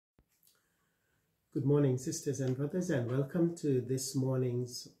Good morning, sisters and brothers, and welcome to this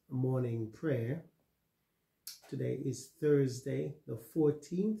morning's morning prayer. Today is Thursday, the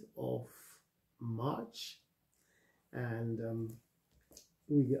 14th of March, and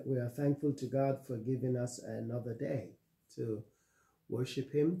we are thankful to God for giving us another day to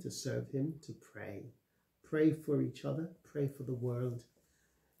worship Him, to serve Him, to pray. Pray for each other, pray for the world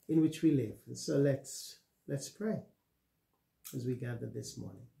in which we live. And so let's pray as we gather this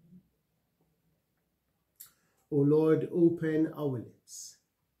morning. O Lord, open our lips,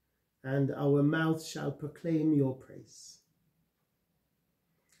 and our mouth shall proclaim your praise.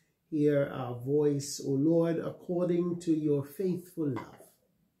 Hear our voice, O Lord, according to your faithful love.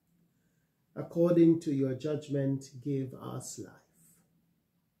 According to your judgment, give us life.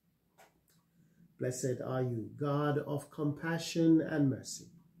 Blessed are you, God of compassion and mercy.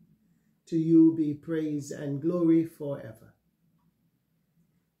 To you be praise and glory forever.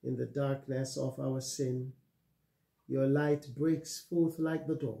 In the darkness of our sin, your light breaks forth like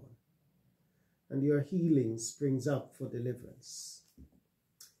the dawn, and your healing springs up for deliverance.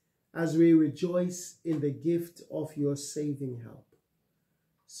 As we rejoice in the gift of your saving help,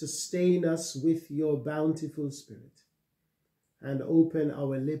 sustain us with your bountiful Spirit, and open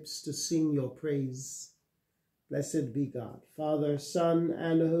our lips to sing your praise. Blessed be God, Father, Son,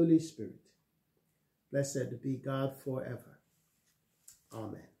 and Holy Spirit. Blessed be God forever.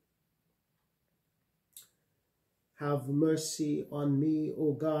 Amen. Have mercy on me,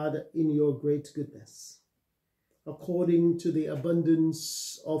 O God, in your great goodness. According to the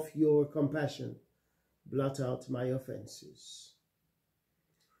abundance of your compassion, blot out my offenses.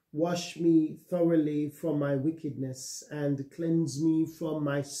 Wash me thoroughly from my wickedness and cleanse me from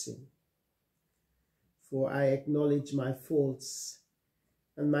my sin. For I acknowledge my faults,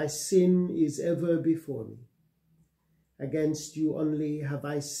 and my sin is ever before me. Against you only have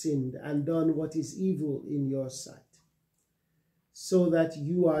I sinned and done what is evil in your sight, so that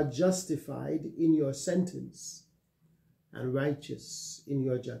you are justified in your sentence and righteous in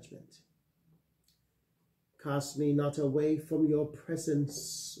your judgment. Cast me not away from your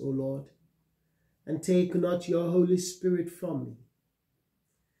presence, O Lord, and take not your Holy Spirit from me.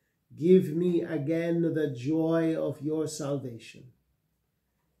 Give me again the joy of your salvation,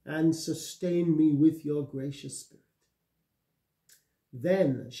 and sustain me with your gracious Spirit.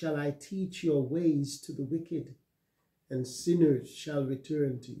 Then shall I teach your ways to the wicked, and sinners shall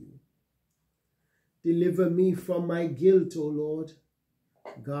return to you. Deliver me from my guilt, O Lord,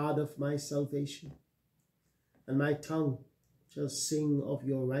 God of my salvation, and my tongue shall sing of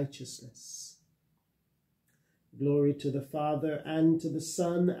your righteousness. Glory to the Father, and to the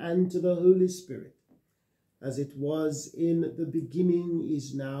Son, and to the Holy Spirit, as it was in the beginning,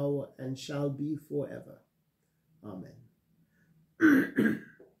 is now, and shall be forever. Amen.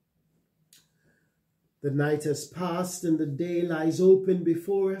 The night has passed and the day lies open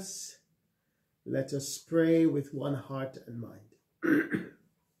before us. Let us pray with one heart and mind.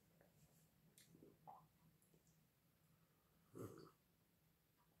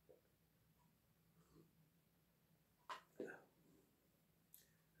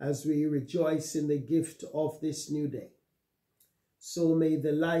 As we rejoice in the gift of this new day, so may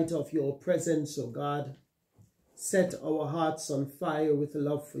the light of your presence, O God, set our hearts on fire with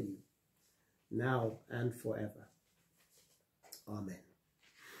love for you, now and forever. Amen.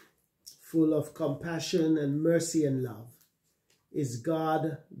 Full of compassion and mercy and love is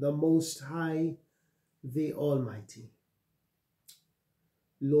God, the Most High, the Almighty.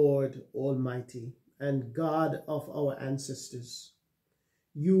 Lord Almighty and God of our ancestors,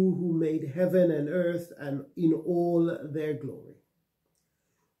 you who made heaven and earth and in all their glory.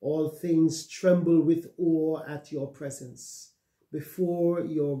 All things tremble with awe at your presence, before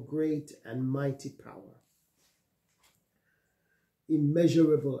your great and mighty power.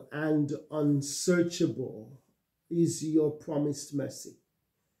 Immeasurable and unsearchable is your promised mercy,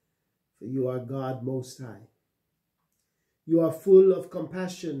 for you are God Most High. You are full of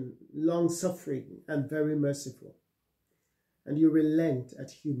compassion, long-suffering, and very merciful, and you relent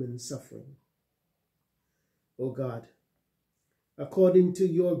at human suffering. O God, according to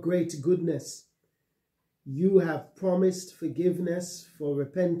your great goodness, you have promised forgiveness for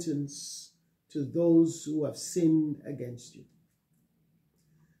repentance to those who have sinned against you.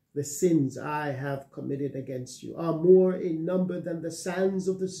 The sins I have committed against you are more in number than the sands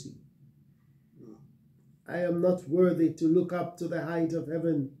of the sea. I am not worthy to look up to the height of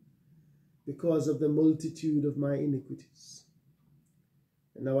heaven because of the multitude of my iniquities.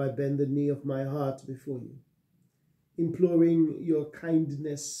 And now I bend the knee of my heart before you, imploring your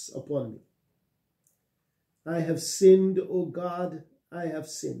kindness upon me. I have sinned, O God, I have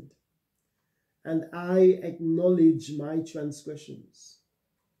sinned, and I acknowledge my transgressions.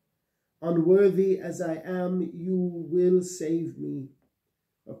 Unworthy as I am, you will save me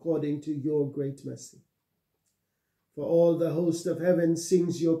according to your great mercy. For all the host of heaven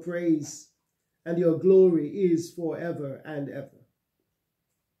sings your praise, and your glory is forever and ever.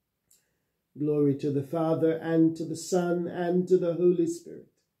 Glory to the Father, and to the Son, and to the Holy Spirit,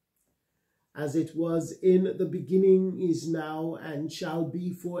 as it was in the beginning, is now, and shall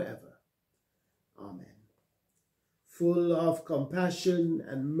be forever. Amen. Full of compassion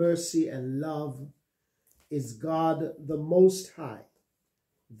and mercy and love is God the Most High,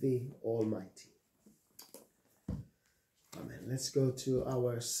 the Almighty. Amen. Let's go to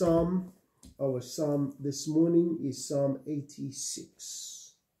our psalm. Our psalm this morning is Psalm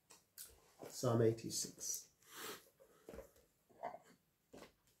 86. Psalm 86.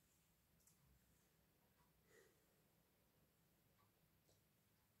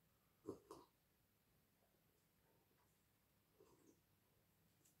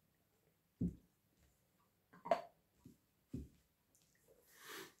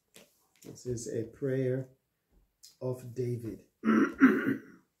 This is a prayer of David.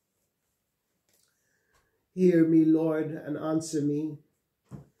 Hear me, Lord, and answer me,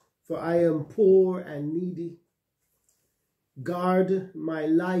 for I am poor and needy. Guard my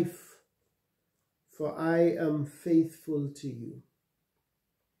life, for I am faithful to you.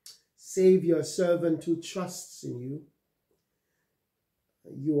 Save your servant who trusts in you.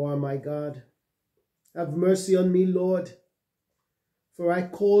 You are my God. Have mercy on me, Lord, for I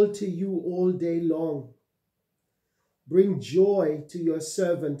call to you all day long. Bring joy to your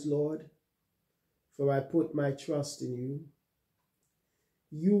servant, Lord, for I put my trust in you.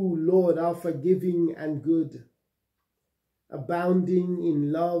 You, Lord, are forgiving and good, abounding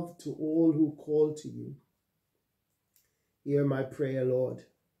in love to all who call to you. Hear my prayer, Lord.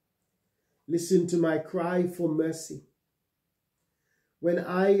 Listen to my cry for mercy. When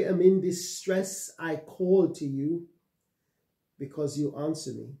I am in distress, I call to you, because you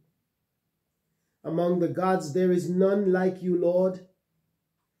answer me. Among the gods there is none like you, Lord.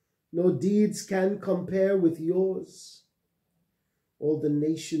 No deeds can compare with yours. All the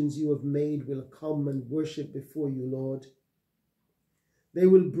nations you have made will come and worship before you, Lord. They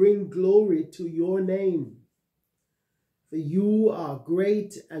will bring glory to your name, for you are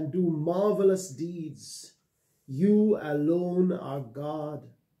great and do marvelous deeds. You alone are God.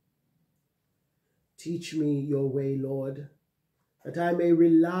 Teach me your way, Lord, that I may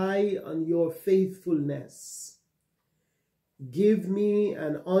rely on your faithfulness. Give me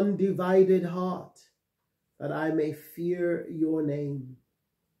an undivided heart, that I may fear your name.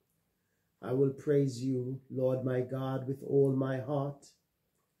 I will praise you, Lord my God, with all my heart.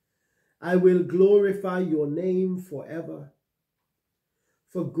 I will glorify your name forever.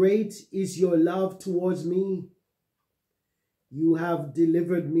 For great is your love towards me. You have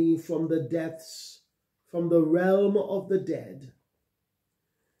delivered me from the depths, from the realm of the dead.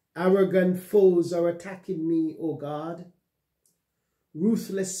 Arrogant foes are attacking me, O God.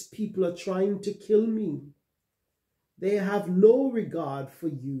 Ruthless people are trying to kill me. They have no regard for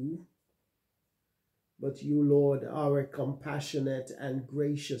you. But you, Lord, are a compassionate and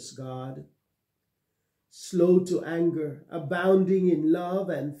gracious God, slow to anger, abounding in love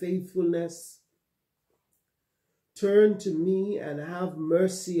and faithfulness. Turn to me and have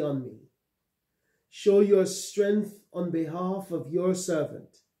mercy on me. Show your strength on behalf of your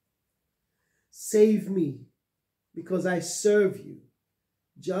servant. Save me, because I serve you,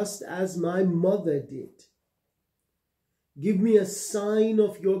 just as my mother did. Give me a sign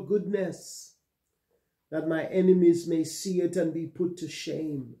of your goodness, that my enemies may see it and be put to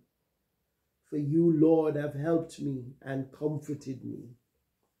shame. For you, Lord, have helped me and comforted me.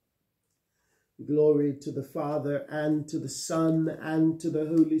 Glory to the Father, and to the Son, and to the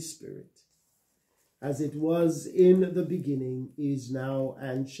Holy Spirit, as it was in the beginning, is now,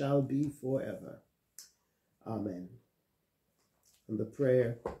 and shall be forever. Amen. And the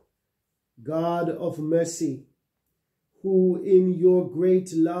prayer: God of mercy, who in your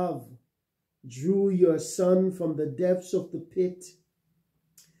great love drew your Son from the depths of the pit,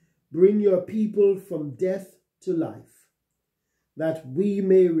 bring your people from death to life, that we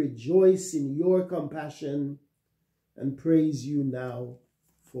may rejoice in your compassion and praise you now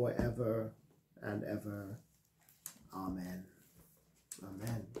forever and ever. Amen.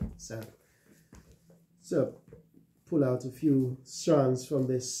 Amen. So pull out a few strands from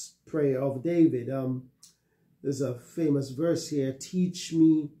this prayer of David. There's a famous verse here: teach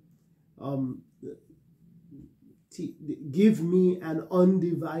me, give me an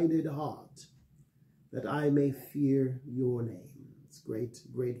undivided heart, that I may fear your name. It's great,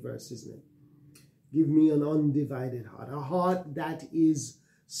 great verse, isn't it? Give me an undivided heart, a heart that is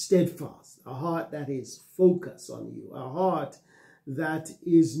steadfast, a heart that is focused on you, a heart that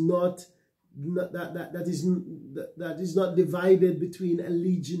is not divided between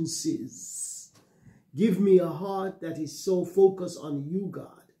allegiances. Give me a heart that is so focused on you,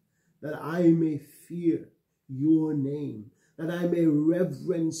 God, that I may fear your name, that I may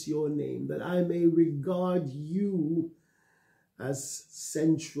reverence your name, that I may regard you as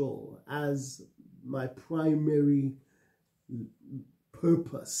central, as my primary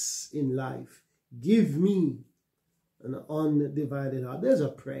purpose in life. Give me an undivided heart. There's a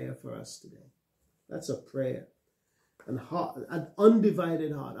prayer for us today. That's a prayer. An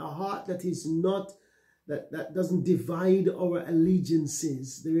undivided heart, a heart that is not, that doesn't divide our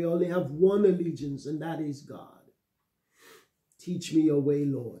allegiances. We only have one allegiance, and that is God. Teach me your way,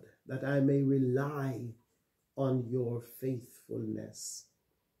 Lord, that I may rely on your faithfulness.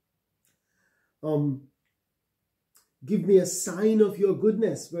 Give me a sign of your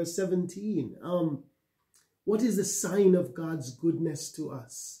goodness, verse 17. What is the sign of God's goodness to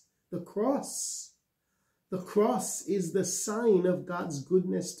us? The cross. The cross is the sign of God's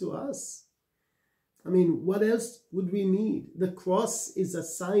goodness to us. I mean, what else would we need? The cross is a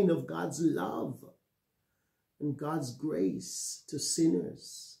sign of God's love and God's grace to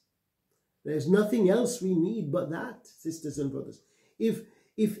sinners. There's nothing else we need but that, sisters and brothers. If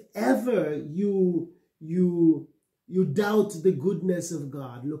ever you doubt the goodness of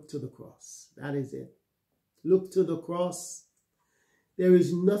God, look to the cross. That is it. Look to the cross. There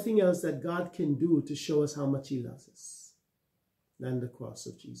is nothing else that God can do to show us how much he loves us than the cross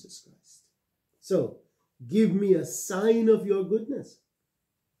of Jesus Christ. So, give me a sign of your goodness.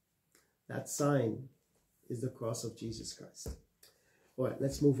 That sign is the cross of Jesus Christ. All right,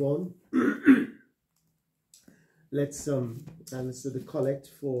 let's move on. Let's do the collect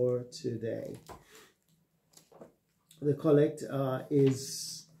for today. The collect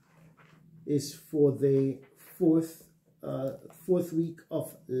is for the fourth week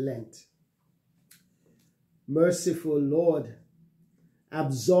of Lent. Merciful Lord,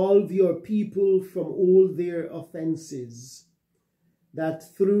 absolve your people from all their offenses, that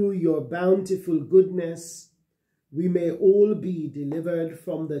through your bountiful goodness we may all be delivered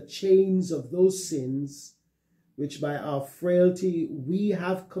from the chains of those sins which by our frailty we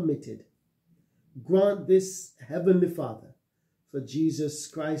have committed. Grant this, Heavenly Father, for Jesus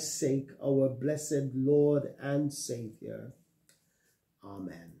Christ's sake, our blessed Lord and Savior.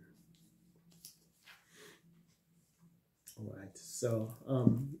 Amen. All right, so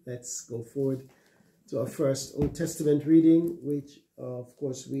let's go forward to our first Old Testament reading, which, of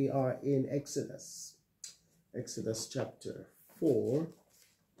course, we are in Exodus. Exodus chapter 4.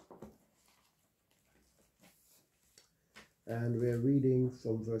 And we're reading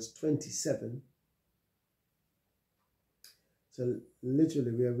from verse 27. So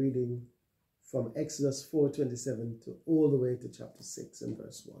literally we are reading from Exodus 4:27 to all the way to chapter 6 and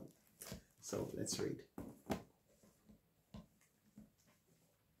verse 1. So let's read.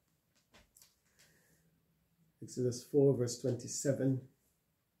 Exodus 4 verse 27.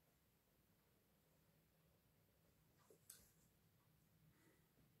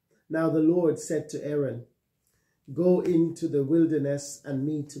 Now the Lord said to Aaron, "Go into the wilderness and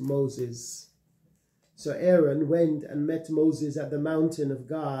meet Moses." So Aaron went and met Moses at the mountain of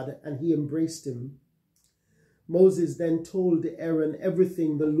God, and he embraced him. Moses then told Aaron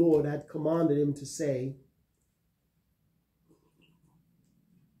everything the Lord had commanded him to say.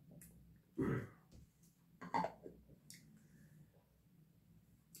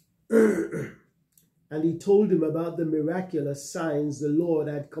 And he told him about the miraculous signs the Lord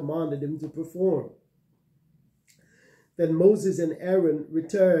had commanded him to perform. Then Moses and Aaron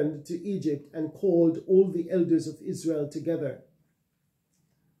returned to Egypt and called all the elders of Israel together.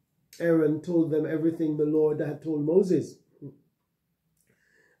 Aaron told them everything the Lord had told Moses.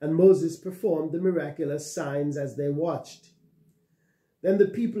 And Moses performed the miraculous signs as they watched. Then the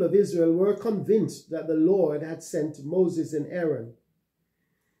people of Israel were convinced that the Lord had sent Moses and Aaron.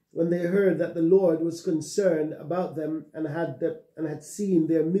 When they heard that the Lord was concerned about them and had seen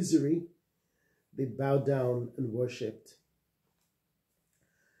their misery, they bowed down and worshipped.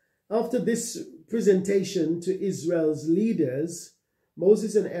 After this presentation to Israel's leaders,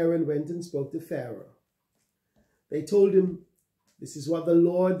 Moses and Aaron went and spoke to Pharaoh. They told him, "This is what the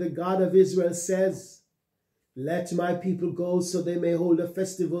Lord, the God of Israel, says. Let my people go so they may hold a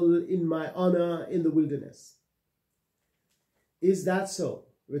festival in my honor in the wilderness." "Is that so?"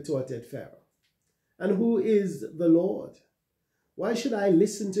 retorted Pharaoh. "And who is the Lord? Why should I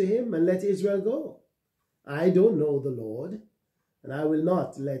listen to him and let Israel go? I don't know the Lord, and I will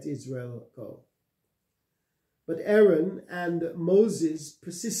not let Israel go." But Aaron and Moses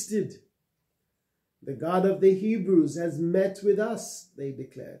persisted. The God of the Hebrews has met with us, they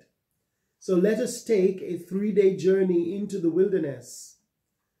declared. So let us take a 3-day journey into the wilderness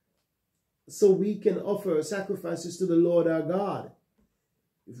so we can offer sacrifices to the Lord our God.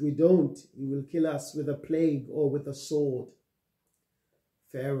 If we don't, he will kill us with a plague or with a sword.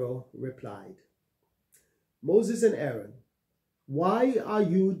 Pharaoh replied, Moses and Aaron, why are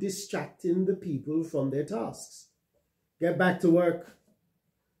you distracting the people from their tasks? Get back to work.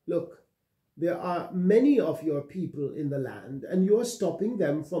 Look, there are many of your people in the land, and you are stopping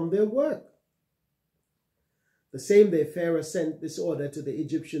them from their work. The same day, Pharaoh sent this order to the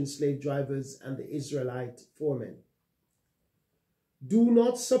Egyptian slave drivers and the Israelite foremen. Do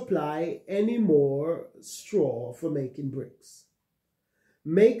not supply any more straw for making bricks.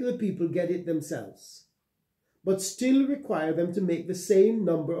 Make the people get it themselves, but still require them to make the same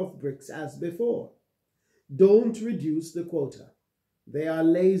number of bricks as before. Don't reduce the quota. They are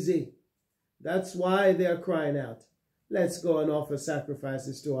lazy. That's why they are crying out, let's go and offer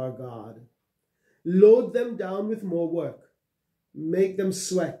sacrifices to our God. Load them down with more work. Make them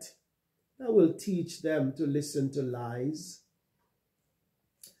sweat. That will teach them to listen to lies.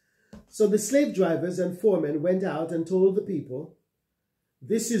 So the slave drivers and foremen went out and told the people,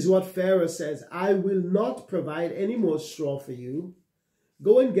 this is what Pharaoh says, I will not provide any more straw for you.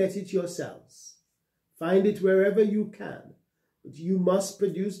 Go and get it yourselves. Find it wherever you can, but you must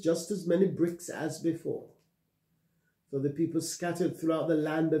produce just as many bricks as before. So the people scattered throughout the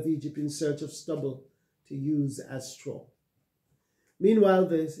land of Egypt in search of stubble to use as straw. Meanwhile,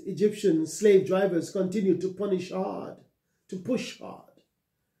 the Egyptian slave drivers continued to push hard.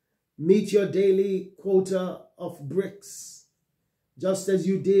 Meet your daily quota of bricks, just as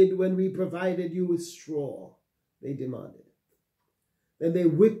you did when we provided you with straw, they demanded. Then they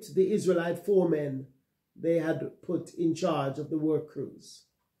whipped the Israelite foremen they had put in charge of the work crews.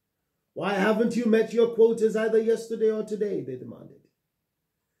 Why haven't you met your quotas either yesterday or today? They demanded.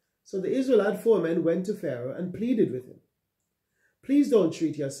 So the Israelite foremen went to Pharaoh and pleaded with him. Please don't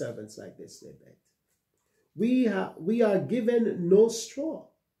treat your servants like this, they begged. We are given no straw,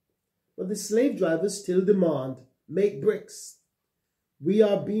 but the slave drivers still demand, make bricks. We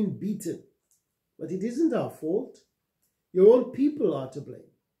are being beaten, but it isn't our fault. Your own people are to blame.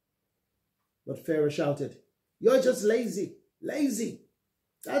 But Pharaoh shouted, you're just lazy.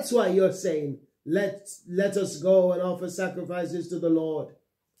 That's why you're saying, let us go and offer sacrifices to the Lord.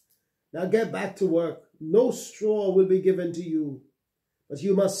 Now get back to work. No straw will be given to you, but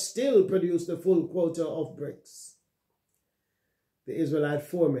you must still produce the full quota of bricks. The Israelite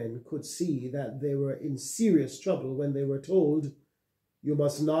foremen could see that they were in serious trouble when they were told, you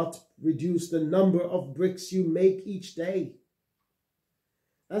must not reduce the number of bricks you make each day.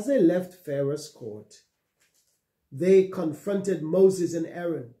 As they left Pharaoh's court, they confronted Moses and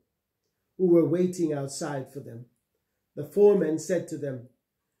Aaron, who were waiting outside for them. The foreman said to them,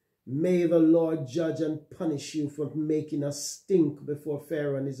 may the Lord judge and punish you for making us stink before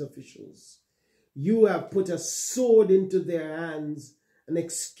Pharaoh and his officials. You have put a sword into their hands, an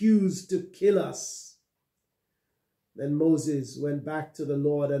excuse to kill us. Then Moses went back to the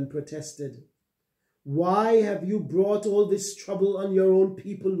Lord and protested, why have you brought all this trouble on your own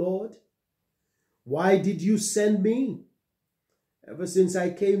people, Lord? Why did you send me? Ever since I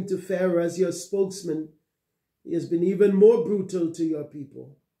came to Pharaoh as your spokesman, he has been even more brutal to your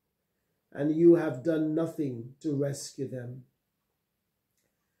people, and you have done nothing to rescue them.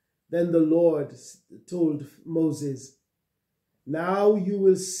 Then the Lord told Moses, now you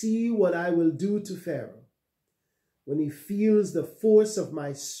will see what I will do to Pharaoh. When he feels the force of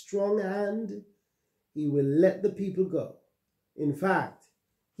my strong hand, he will let the people go. In fact,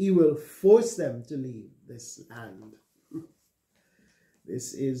 he will force them to leave this land.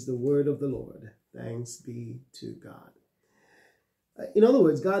 This is the word of the Lord. Thanks be to God. In other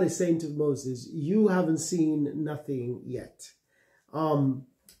words, God is saying to Moses, you haven't seen nothing yet.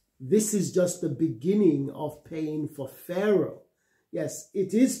 This is just the beginning of pain for Pharaoh. Yes,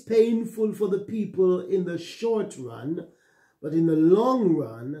 it is painful for the people in the short run, but in the long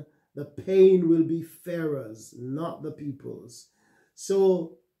run, the pain will be Pharaoh's, not the people's.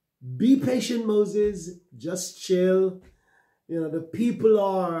 So be patient, Moses. Just chill. The people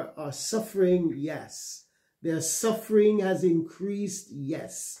are suffering, yes. Their suffering has increased,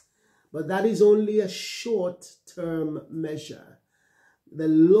 yes. But that is only a short-term measure. The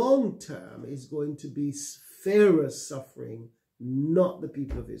long term is going to be Pharaoh's suffering, not the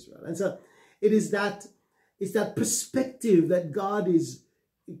people of Israel. And so it's that perspective that God is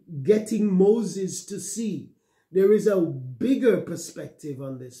getting Moses to see. There is a bigger perspective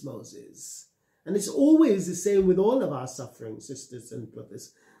on this, Moses. And it's always the same with all of our suffering, sisters and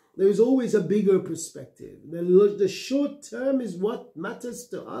brothers. There is always a bigger perspective. The short term is what matters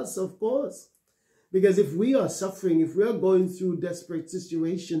to us, of course. Because if we are suffering, if we are going through desperate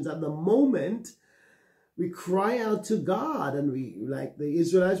situations at the moment, we cry out to God, and we, like the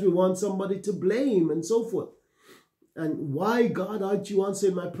Israelites, we want somebody to blame and so forth. And why, God, aren't you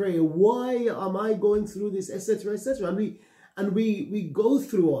answering my prayer? Why am I going through this, etc., etc.? And we go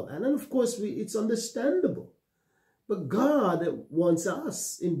through all that. And of course, it's understandable. But God wants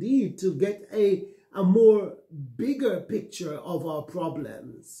us, indeed, to get a more bigger picture of our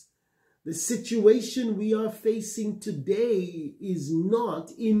problems. The situation we are facing today is not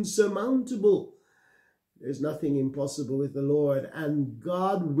insurmountable. There's nothing impossible with the Lord, and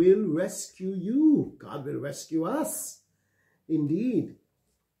God will rescue you. God will rescue us, indeed.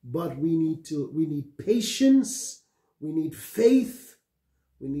 But we need patience, we need faith,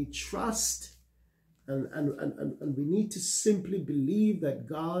 we need trust, and we need to simply believe that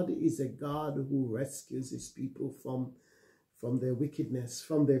God is a God who rescues his people from their wickedness,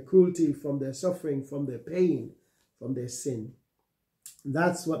 from their cruelty, from their suffering, from their pain, from their sin.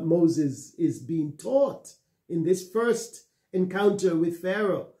 That's what Moses is being taught in this first encounter with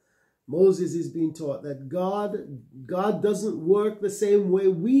Pharaoh. Moses is being taught that God doesn't work the same way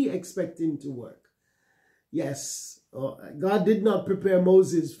we expect him to work. Yes, God did not prepare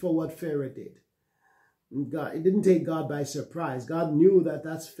Moses for what Pharaoh did. It didn't take God by surprise. God knew that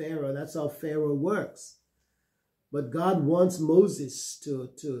that's Pharaoh. That's how Pharaoh works. But God wants Moses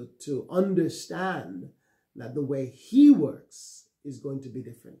to understand that the way he works is going to be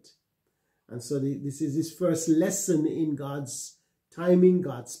different. And so this is his first lesson in God's timing,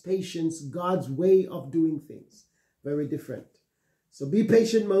 God's patience, God's way of doing things. Very different. So be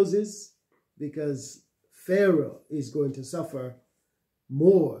patient, Moses, because Pharaoh is going to suffer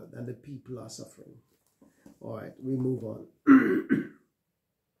more than the people are suffering. All right, we move on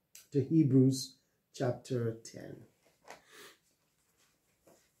to Hebrews chapter 10.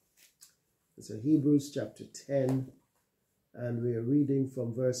 So Hebrews chapter 10, and we are reading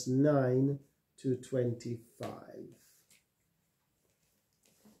from verse 9 to 25.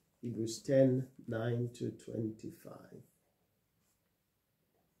 Hebrews 10, 9 to 25.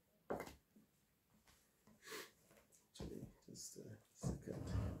 Actually, just a second.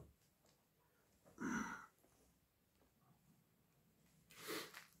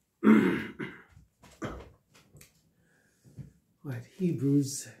 Right,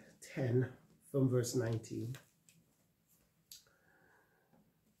 Hebrews 10 from verse 19.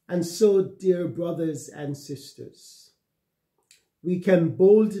 And so, dear brothers and sisters, we can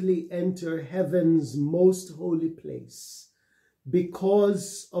boldly enter heaven's most holy place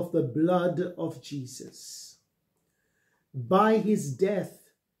because of the blood of Jesus. By his death,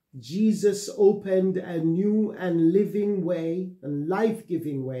 Jesus opened a new and living way, a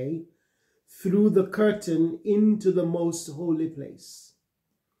life-giving way, through the curtain into the most holy place.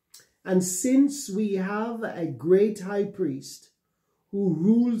 And since we have a great high priest who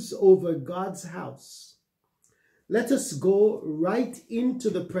rules over God's house, let us go right into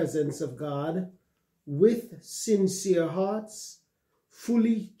the presence of God with sincere hearts,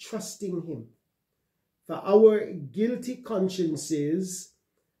 fully trusting him. For our guilty consciences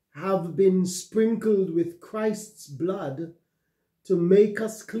have been sprinkled with Christ's blood to make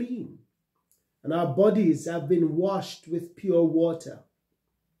us clean, and our bodies have been washed with pure water.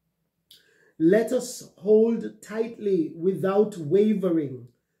 Let us hold tightly without wavering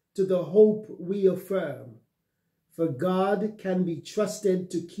to the hope we affirm, for God can be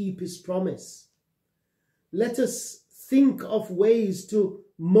trusted to keep his promise. Let us think of ways to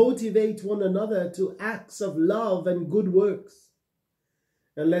motivate one another to acts of love and good works.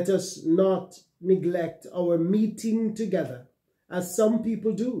 And let us not neglect our meeting together, as some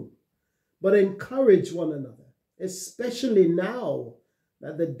people do, but encourage one another, especially now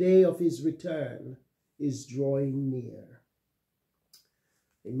that the day of his return is drawing near.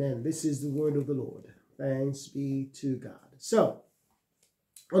 Amen. This is the word of the Lord. Thanks be to God. So,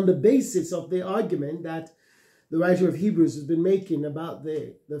 on the basis of the argument that the writer of Hebrews has been making about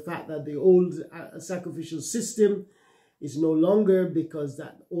the fact that the old sacrificial system is no longer, because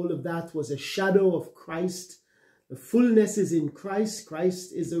that all of that was a shadow of Christ. The fullness is in Christ.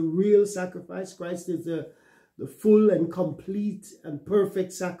 Christ is a real sacrifice. Christ is the full and complete and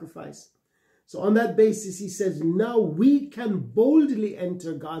perfect sacrifice. So on that basis, he says, now we can boldly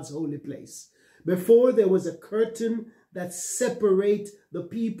enter God's holy place. Before, there was a curtain that separate the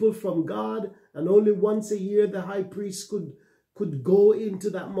people from God, and only once a year the high priest could go into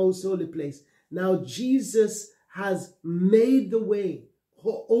that most holy place. Now Jesus has made the way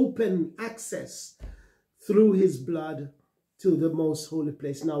open access through his blood to the most holy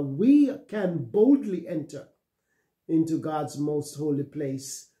place. Now we can boldly enter into God's most holy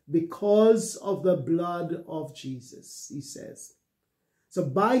place because of the blood of Jesus, he says. So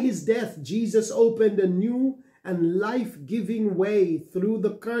by his death, Jesus opened a new and life-giving way through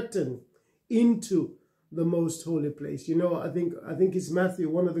the curtain into the most holy place. You know, I think it's Matthew,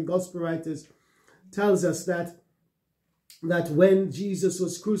 one of the gospel writers, tells us that when Jesus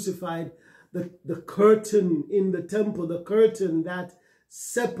was crucified, the curtain in the temple, the curtain that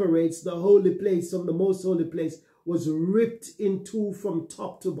separates the holy place from the most holy place, was ripped in two from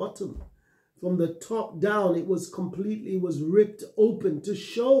top to bottom. From the top down, it was ripped open to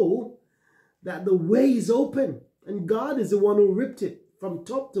show that the way is open. And God is the one who ripped it from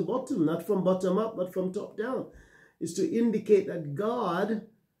top to bottom, not from bottom up, but from top down. Is to indicate that God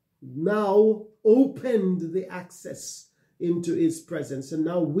now opened the access into his presence. And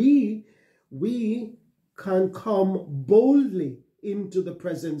now we can come boldly into the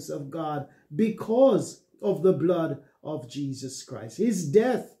presence of God because of the blood of Jesus Christ. His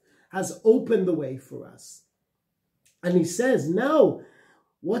death has opened the way for us. And he says, now,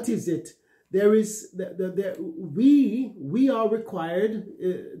 what is it? We are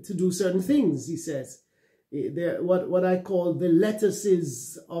required to do certain things, he says. What I call the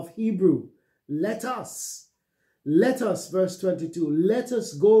lettuces of Hebrew. Let us, verse 22, let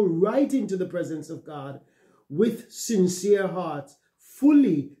us go right into the presence of God with sincere hearts,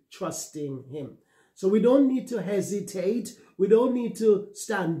 fully trusting him. So we don't need to hesitate. We don't need to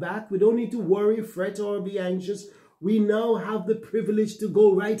stand back. We don't need to worry, fret, or be anxious. We now have the privilege to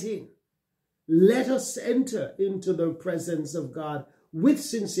go right in. Let us enter into the presence of God with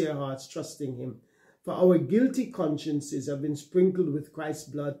sincere hearts, trusting him. For our guilty consciences have been sprinkled with Christ's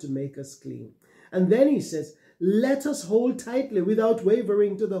blood to make us clean. And then he says, let us hold tightly without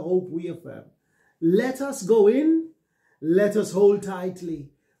wavering to the hope we affirm. Let us go in. Let us hold tightly.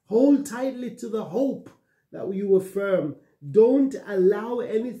 Hold tightly to the hope that you affirm. Don't allow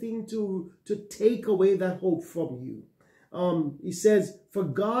anything to take away that hope from you. He says, for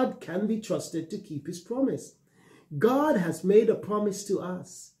God can be trusted to keep his promise. God has made a promise to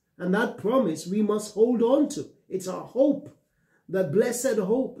us. And that promise we must hold on to. It's our hope, the blessed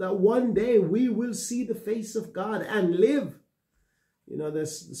hope that one day we will see the face of God and live. You know, the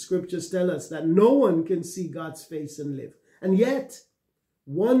scriptures tell us that no one can see God's face and live. And yet,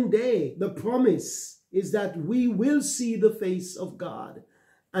 one day, the promise is that we will see the face of God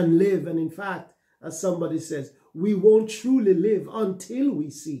and live. And in fact, as somebody says, we won't truly live until we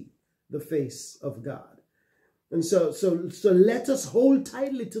see the face of God. And so let us hold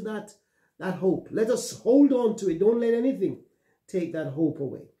tightly to that hope. Let us hold on to it. Don't let anything take that hope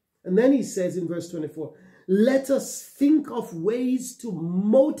away. And then he says in verse 24, let us think of ways to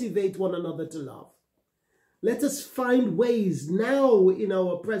motivate one another to love. Let us find ways now in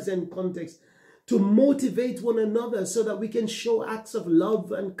our present context to motivate one another so that we can show acts of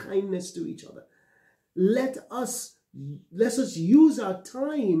love and kindness to each other. Let us use our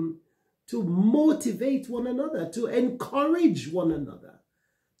time to motivate one another, to encourage one another,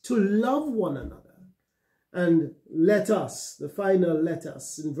 to love one another. And let us, the final let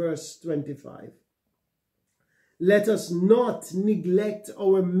us in verse 25, let us not neglect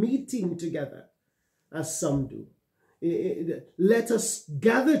our meeting together as some do. Let us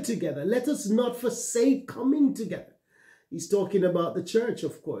gather together. Let us not forsake coming together. He's talking about the church,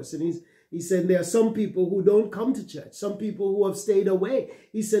 of course. And he said there are some people who don't come to church. Some people who have stayed away.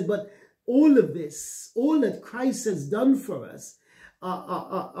 He said, but all of this, all that Christ has done for us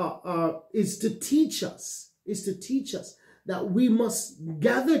is to teach us that we must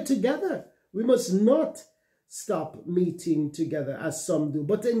gather together. We must not stop meeting together as some do,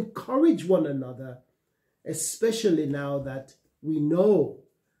 but encourage one another, especially now that we know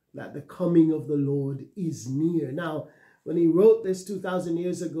that the coming of the Lord is near. Now, when he wrote this 2,000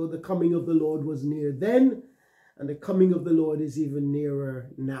 years ago, the coming of the Lord was near then, and the coming of the Lord is even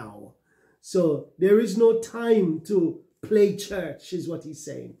nearer now. So there is no time to play church, is what he's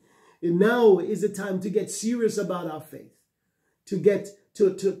saying. And now is the time to get serious about our faith, to get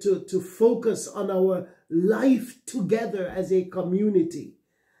to focus on our life together as a community,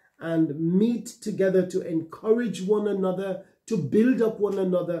 and meet together to encourage one another, to build up one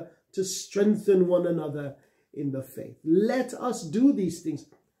another, to strengthen one another in the faith. Let us do these things.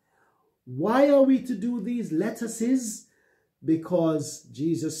 Why are we to do these lettuces? Because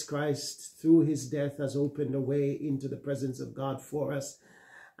Jesus Christ, through his death, has opened a way into the presence of God for us.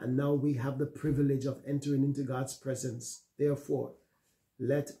 And now we have the privilege of entering into God's presence. Therefore,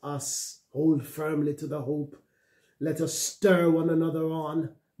 let us hold firmly to the hope. Let us stir one another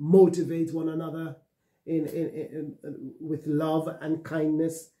on, motivate one another with love and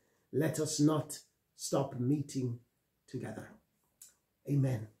kindness. Let us not stop meeting together.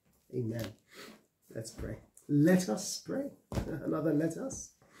 Amen. Amen. Let's pray. Let us pray. Another let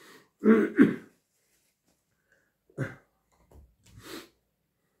us.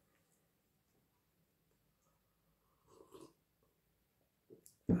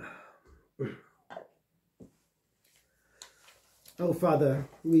 Oh, Father,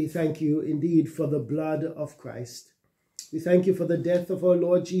 we thank you indeed for the blood of Christ. We thank you for the death of our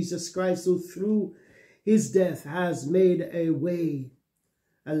Lord Jesus Christ, who through his death has made a way,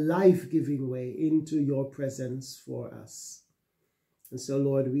 a life-giving way into your presence for us. And so,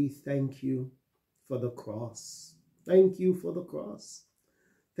 Lord, we thank you for the cross. Thank you for the cross.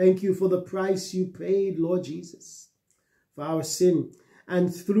 Thank you for the price you paid, Lord Jesus, for our sin.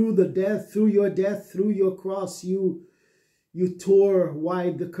 And through the death, through your cross, you tore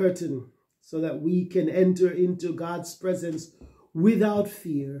wide the curtain so that we can enter into God's presence without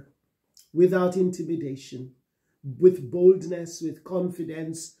fear, without intimidation, with boldness, with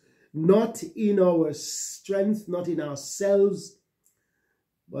confidence, not in our strength, not in ourselves,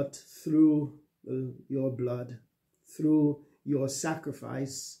 but through your blood, through your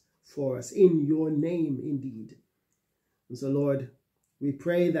sacrifice for us, in your name indeed. And so, Lord, we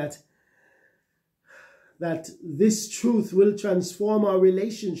pray that this truth will transform our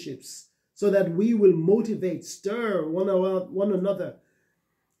relationships so that we will motivate, stir one another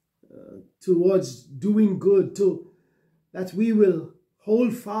towards doing good, that we will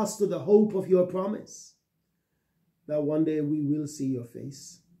hold fast to the hope of your promise, that one day we will see your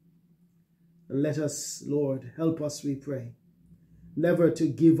face. And let us, Lord, help us, we pray, never to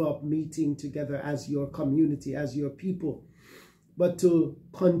give up meeting together as your community, as your people, but to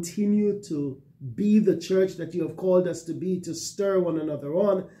continue to be the church that you have called us to be, to stir one another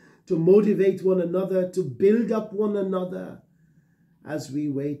on, to motivate one another, to build up one another as we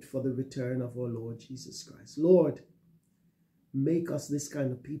wait for the return of our Lord Jesus Christ. Lord, make us this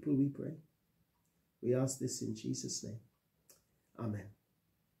kind of people, we pray. We ask this in Jesus' name. Amen.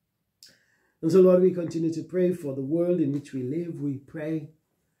 And so, Lord, we continue to pray for the world in which we live. We pray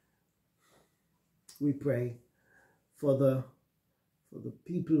for the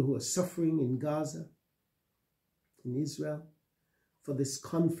people who are suffering in Gaza, in Israel, for this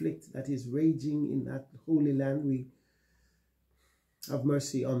conflict that is raging in that holy land. We have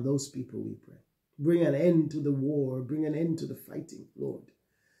mercy on those people, we pray. Bring an end to the war, bring an end to the fighting, Lord.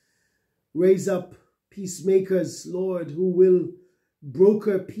 Raise up peacemakers, Lord, who will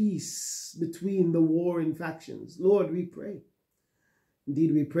broker peace between the warring factions. Lord, we pray.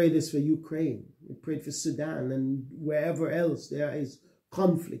 Indeed, we pray this for Ukraine. We pray for Sudan and wherever else there is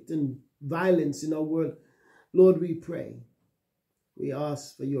conflict and violence in our world. Lord, we pray. We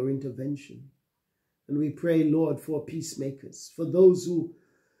ask for your intervention. And we pray, Lord, for peacemakers, for those whom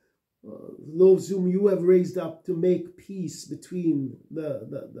you have raised up to make peace between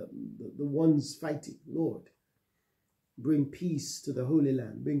the ones fighting. Lord, bring peace to the Holy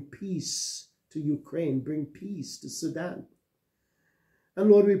Land. Bring peace to Ukraine. Bring peace to Sudan. And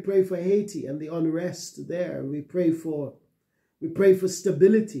Lord, we pray for Haiti and the unrest there. We pray for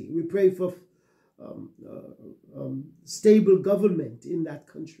stability. We pray for stable government in that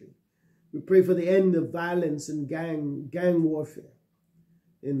country. We pray for the end of violence and gang warfare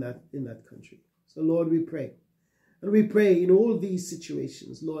in that country. So Lord, we pray. And we pray in all these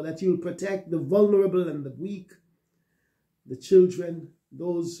situations, Lord, that you'll protect the vulnerable and the weak, the children,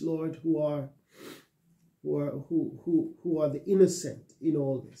 those, Lord, who are the innocent in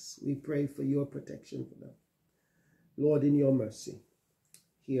all this. We pray for your protection for them. Lord, in your mercy,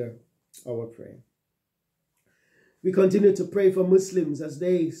 hear our prayer. We continue to pray for Muslims as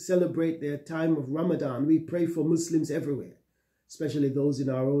they celebrate their time of Ramadan. We pray for Muslims everywhere, especially those in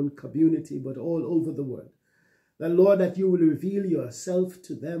our own community, but all over the world. That, Lord, that you will reveal yourself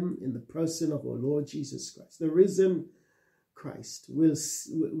to them in the person of our Lord Jesus Christ. The risen Christ will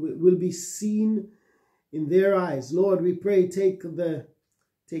be seen in their eyes. Lord, we pray, take the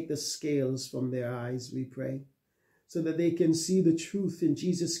scales from their eyes, we pray, so that they can see the truth in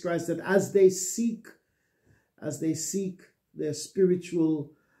Jesus Christ, that as they seek their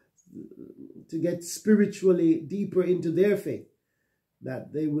spiritual, to get spiritually deeper into their faith,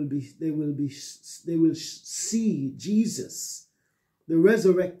 that they will see Jesus, the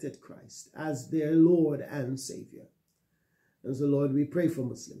resurrected Christ, as their Lord and Savior. And so, Lord, we pray for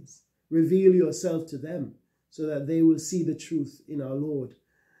Muslims. Reveal yourself to them so that they will see the truth in our Lord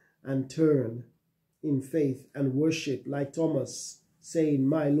and turn in faith and worship like Thomas, saying,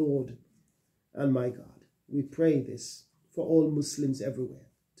 my Lord and my God. We pray this for all Muslims everywhere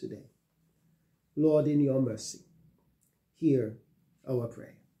today. Lord, in your mercy, hear our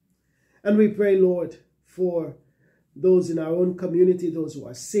prayer. And we pray, Lord, for those in our own community, those who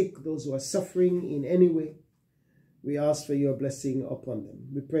are sick, those who are suffering in any way. We ask for your blessing upon them.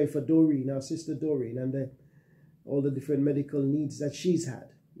 We pray for Doreen, our sister Doreen, and all the different medical needs that she's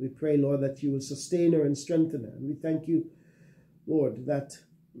had. We pray, Lord, that you will sustain her and strengthen her. And we thank you, Lord, that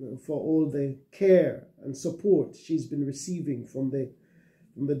for all the care and support she's been receiving from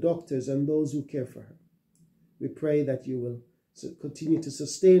the doctors and those who care for her. We pray that you will continue to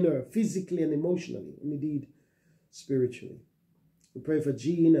sustain her physically and emotionally, and indeed spiritually. We pray for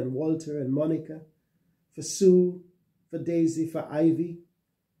Jean and Walter and Monica, for Sue, for Daisy, for Ivy,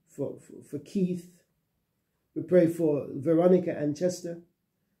 for Keith. We pray for Veronica and Chester,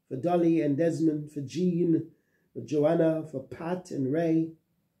 for Dolly and Desmond, for Jean, for Joanna, for Pat and Ray,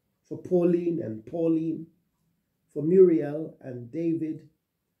 for Pauline and Pauline, for Muriel and David,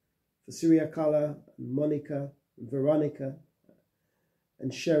 for Syria Kala and Monica, and Veronica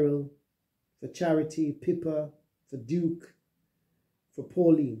and Cheryl, for Charity, Pippa, for Duke, for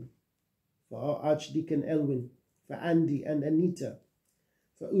Pauline, for our Archdeacon Elwin, for Andy and Anita,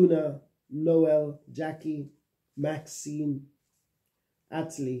 for Una, Noel, Jackie, Maxine,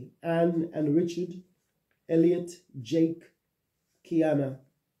 Atlee, Anne and Richard, Elliot, Jake, Kiana,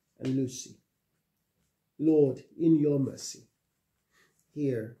 and Lucy. Lord, in your mercy,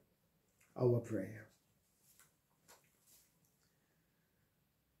 hear our prayer.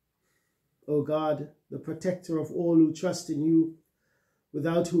 O God, the protector of all who trust in you,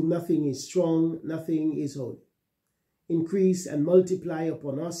 without whom nothing is strong, nothing is holy, increase and multiply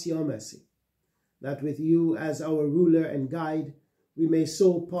upon us your mercy, that with you as our ruler and guide, we may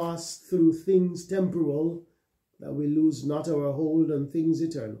so pass through things temporal that we lose not our hold on things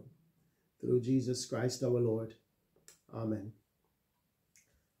eternal. Through Jesus Christ our Lord. Amen.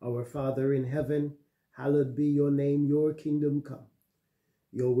 Our Father in heaven, hallowed be your name, your kingdom come.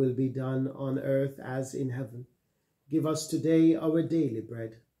 Your will be done on earth as in heaven. Give us today our daily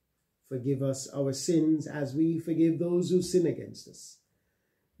bread. Forgive us our sins as we forgive those who sin against us.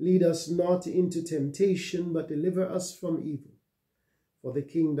 Lead us not into temptation, but deliver us from evil. For the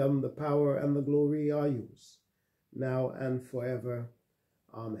kingdom, the power, and the glory are yours, now and forever.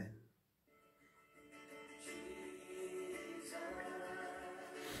 Amen.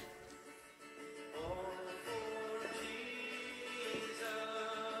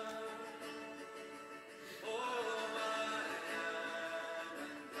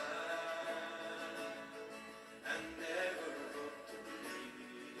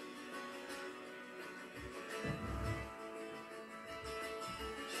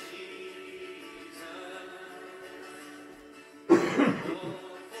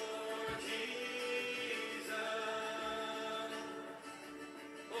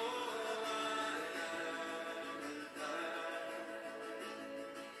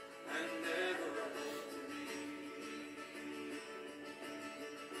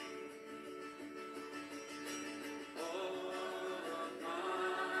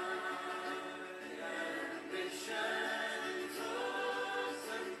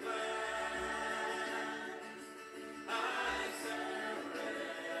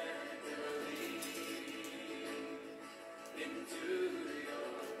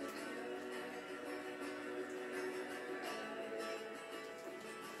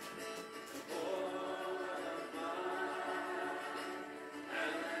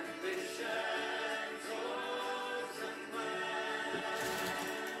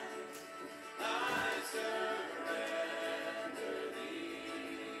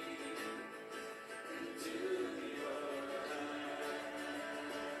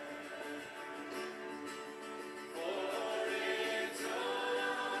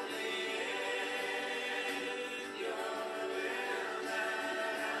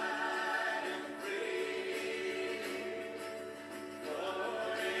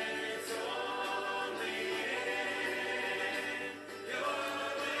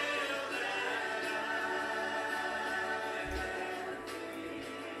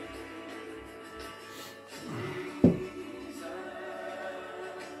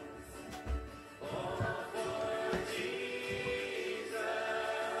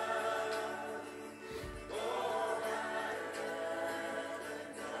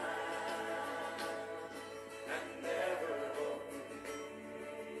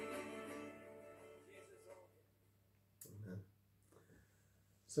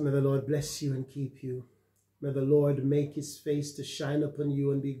 So may the Lord bless you and keep you. May the Lord make his face to shine upon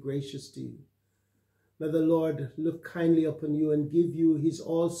you and be gracious to you. May the Lord look kindly upon you and give you his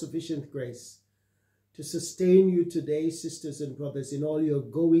all-sufficient grace. to sustain you today, sisters and brothers, in all your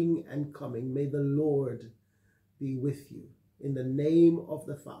going and coming. May the Lord be with you. In the name of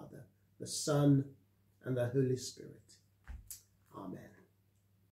the Father, the Son, and the Holy Spirit. Amen.